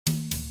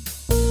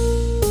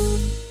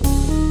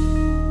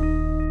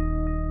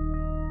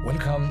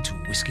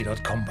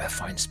Whisky.com, where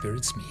fine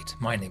spirits meet.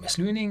 My name is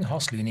Lüning,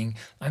 Horst Lüning.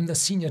 I'm the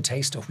senior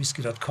taster of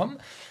Whisky.com,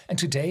 and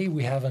today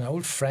we have an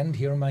old friend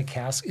here in my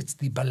cask. It's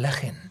the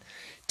Ballechin.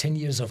 10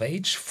 years of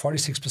age,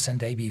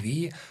 46%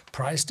 ABV,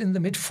 priced in the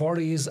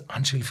mid-40s,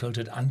 unchill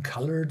filtered,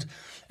 uncolored.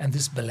 And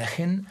this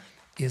Ballechin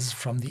is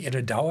from the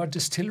Edradour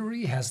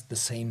Distillery, has the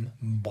same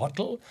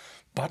bottle,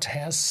 but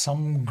has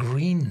some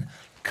green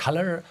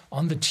color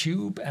on the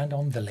tube and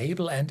on the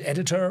label. And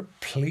editor,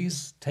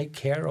 please take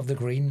care of the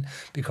green,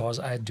 because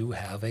I do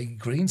have a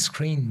green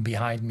screen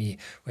behind me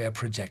where I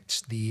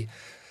project the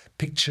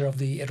picture of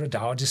the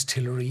Edradour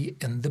Distillery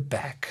in the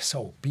back.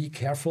 So be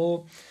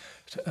careful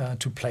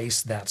to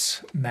place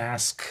that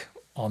mask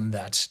on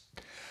that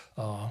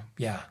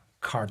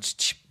card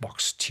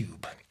box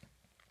tube.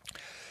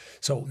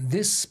 So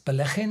this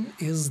Ballechin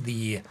is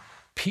the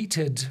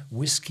peated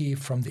whiskey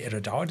from the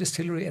Edradour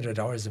Distillery.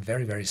 Edradour is a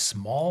very, very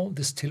small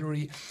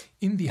distillery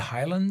in the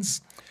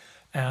Highlands,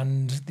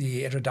 and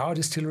the Edradour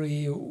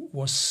Distillery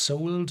was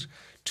sold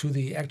to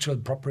the actual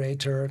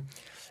proprietor,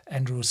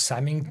 Andrew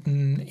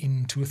Symington,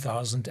 in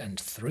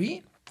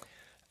 2003.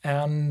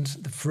 And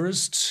the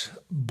first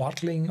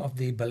bottling of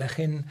the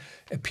Ballechin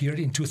appeared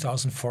in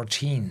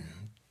 2014,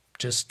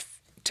 just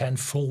 10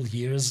 full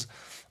years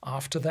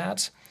after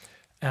that.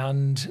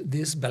 And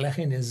this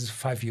Ballechin is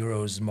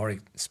 €5 more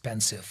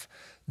expensive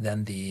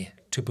than the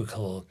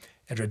typical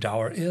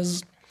Edradour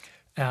is.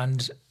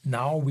 And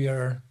now we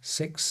are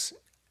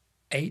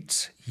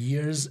 8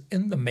 years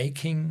in the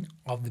making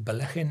of the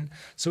Ballechin.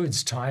 So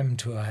it's time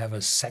to have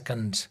a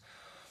second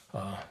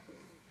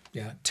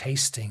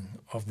tasting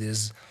of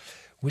this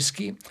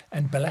whiskey.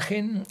 And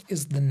Ballechin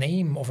is the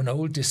name of an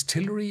old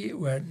distillery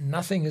where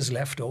nothing is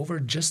left over,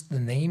 just the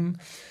name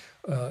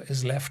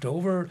is left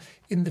over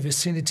in the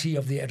vicinity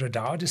of the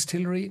Edradour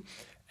Distillery.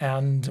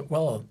 And,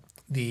 well,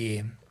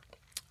 the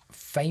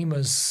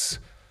famous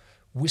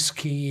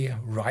whiskey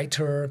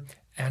writer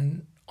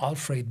and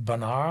Alfred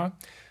Bonnard,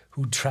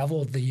 who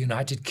traveled the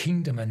United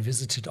Kingdom and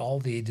visited all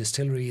the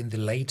distillery in the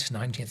late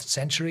 19th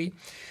century,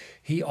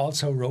 he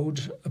also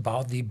wrote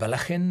about the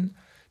Ballechin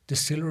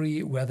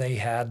distillery, where they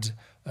had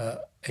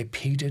a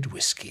peated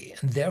whiskey.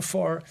 And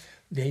therefore,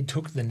 they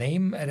took the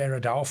name at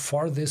Edradour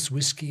for this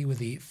whiskey with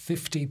the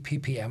 50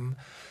 ppm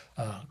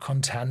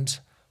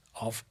content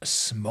of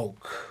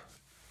smoke.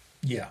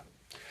 Yeah.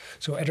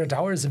 So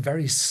Edradour is a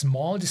very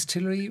small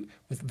distillery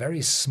with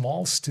very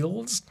small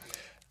stills,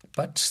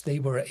 but they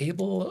were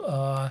able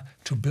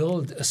to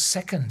build a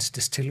second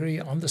distillery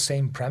on the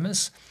same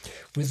premise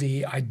with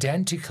the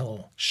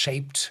identical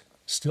shaped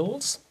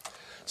stills,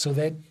 so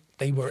that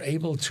they were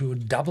able to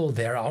double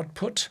their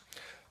output,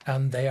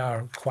 and they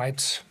are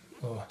quite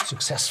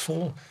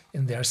successful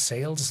in their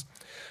sales.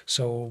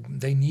 So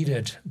they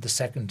needed the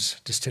second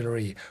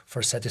distillery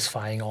for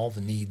satisfying all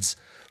the needs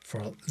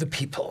for the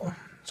people.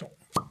 So,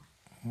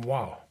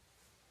 wow.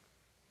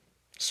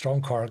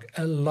 Strong cork,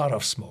 a lot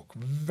of smoke,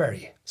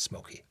 very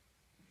smoky.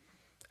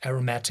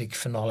 Aromatic,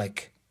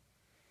 phenolic,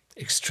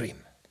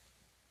 extreme.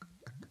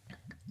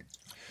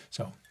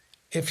 So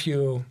if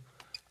you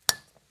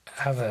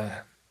have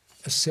a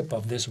sip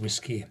of this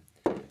whiskey,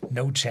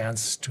 no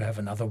chance to have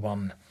another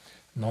one,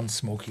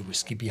 non-smoky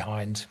whiskey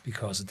behind,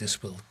 because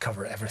this will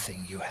cover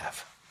everything you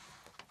have.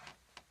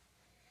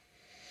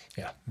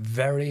 Yeah,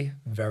 very,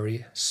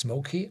 very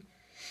smoky.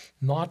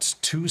 Not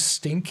too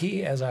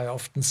stinky, as I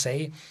often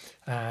say.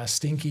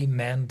 Stinky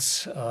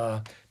meant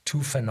too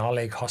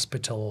phenolic,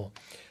 hospital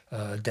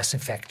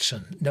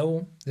disinfection.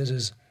 No, this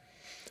is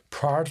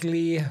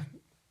partly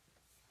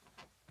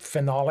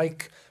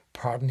phenolic,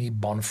 partly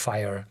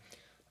bonfire,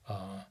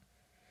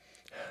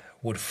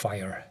 wood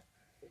fire.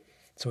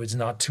 So it's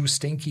not too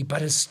stinky,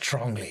 but it's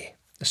strong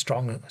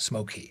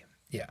smoky.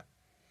 Yeah.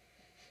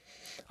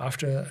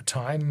 After a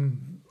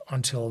time,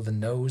 until the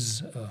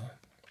nose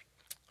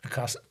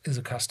is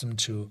accustomed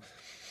to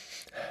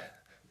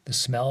the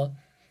smell,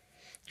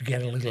 you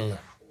get a little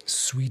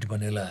sweet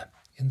vanilla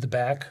in the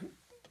back,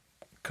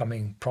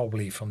 coming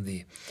probably from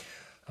the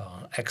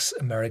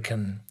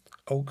ex-American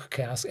oak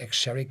cask,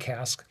 ex-sherry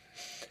cask.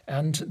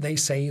 And they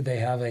say they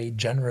have a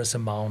generous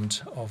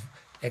amount of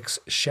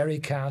ex-sherry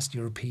cask,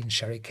 European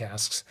sherry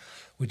casks,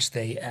 which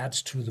they add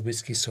to the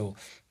whiskey. So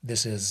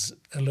this is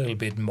a little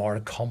bit more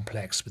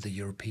complex with the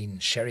European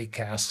sherry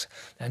casks.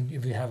 And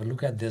if you have a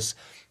look at this,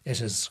 it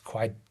is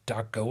quite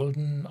dark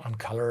golden,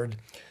 uncolored,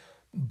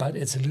 but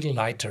it's a little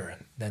lighter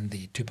than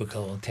the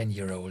typical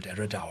 10-year-old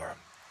Edradour.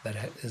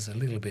 That is a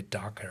little bit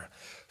darker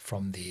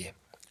from the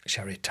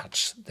sherry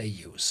touch they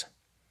use.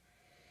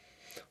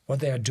 What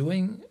they are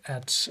doing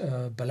at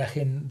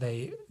Ballechin,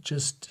 they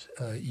just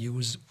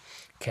use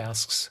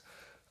casks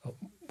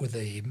with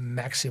a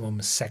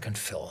maximum second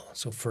fill,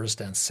 so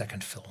first and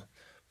second fill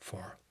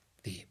for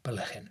the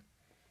Ballechin.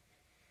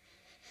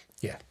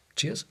 Yeah,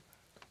 cheers.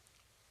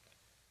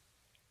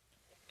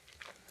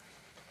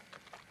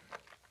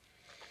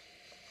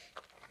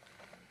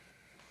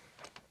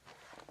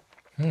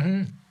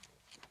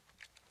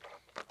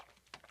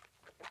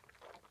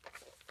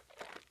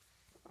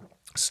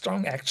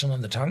 Strong action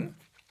on the tongue.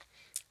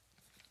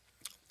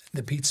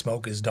 The peat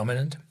smoke is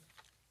dominant.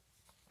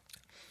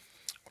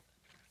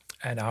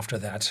 And after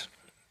that,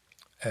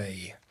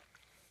 a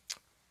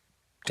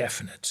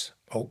definite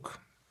oak,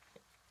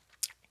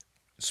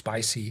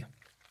 spicy,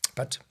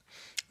 but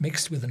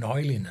mixed with an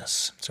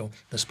oiliness. So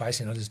the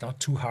spicy note is not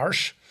too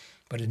harsh,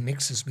 but it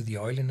mixes with the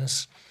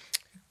oiliness,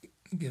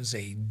 gives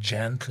a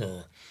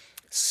gentle,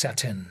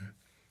 satin,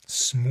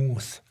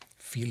 smooth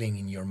feeling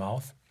in your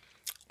mouth.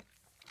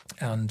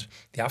 And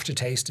the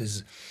aftertaste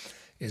is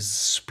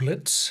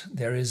split.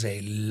 There is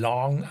a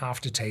long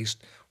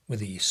aftertaste with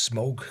the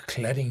smoke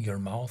cladding your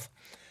mouth.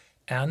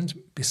 And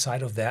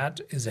beside of that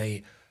is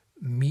a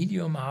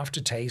medium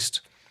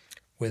aftertaste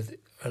with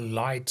a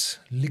light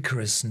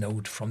licorice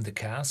note from the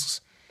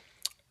casks,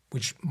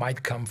 which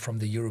might come from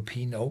the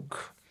European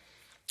oak,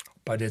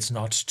 but it's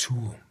not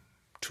too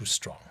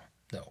strong,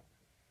 no.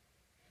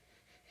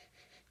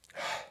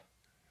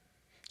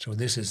 So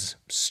this is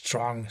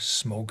strong,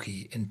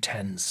 smoky,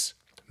 intense,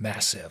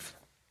 massive.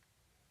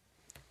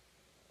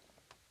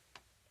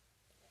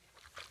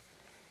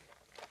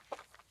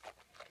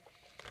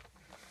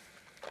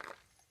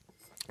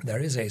 There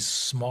is a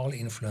small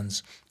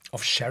influence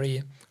of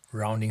sherry,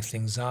 rounding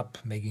things up,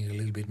 making it a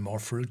little bit more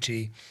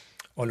fruity,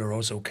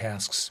 Oloroso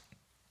casks,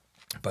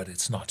 but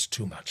it's not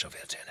too much of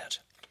it in it.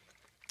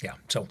 Yeah,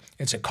 so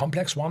it's a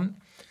complex one,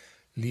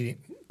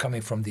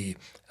 coming from the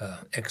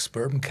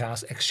ex-bourbon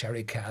cask,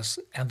 ex-sherry cask,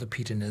 and the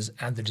peatiness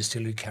and the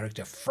distillery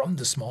character from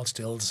the small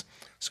stills.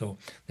 So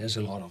there's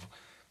a lot of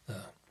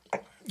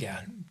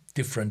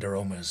different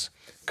aromas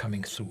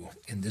coming through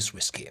in this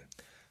whiskey.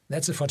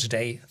 That's it for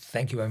today.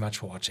 Thank you very much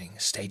for watching.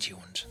 Stay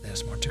tuned.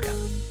 There's more to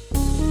come.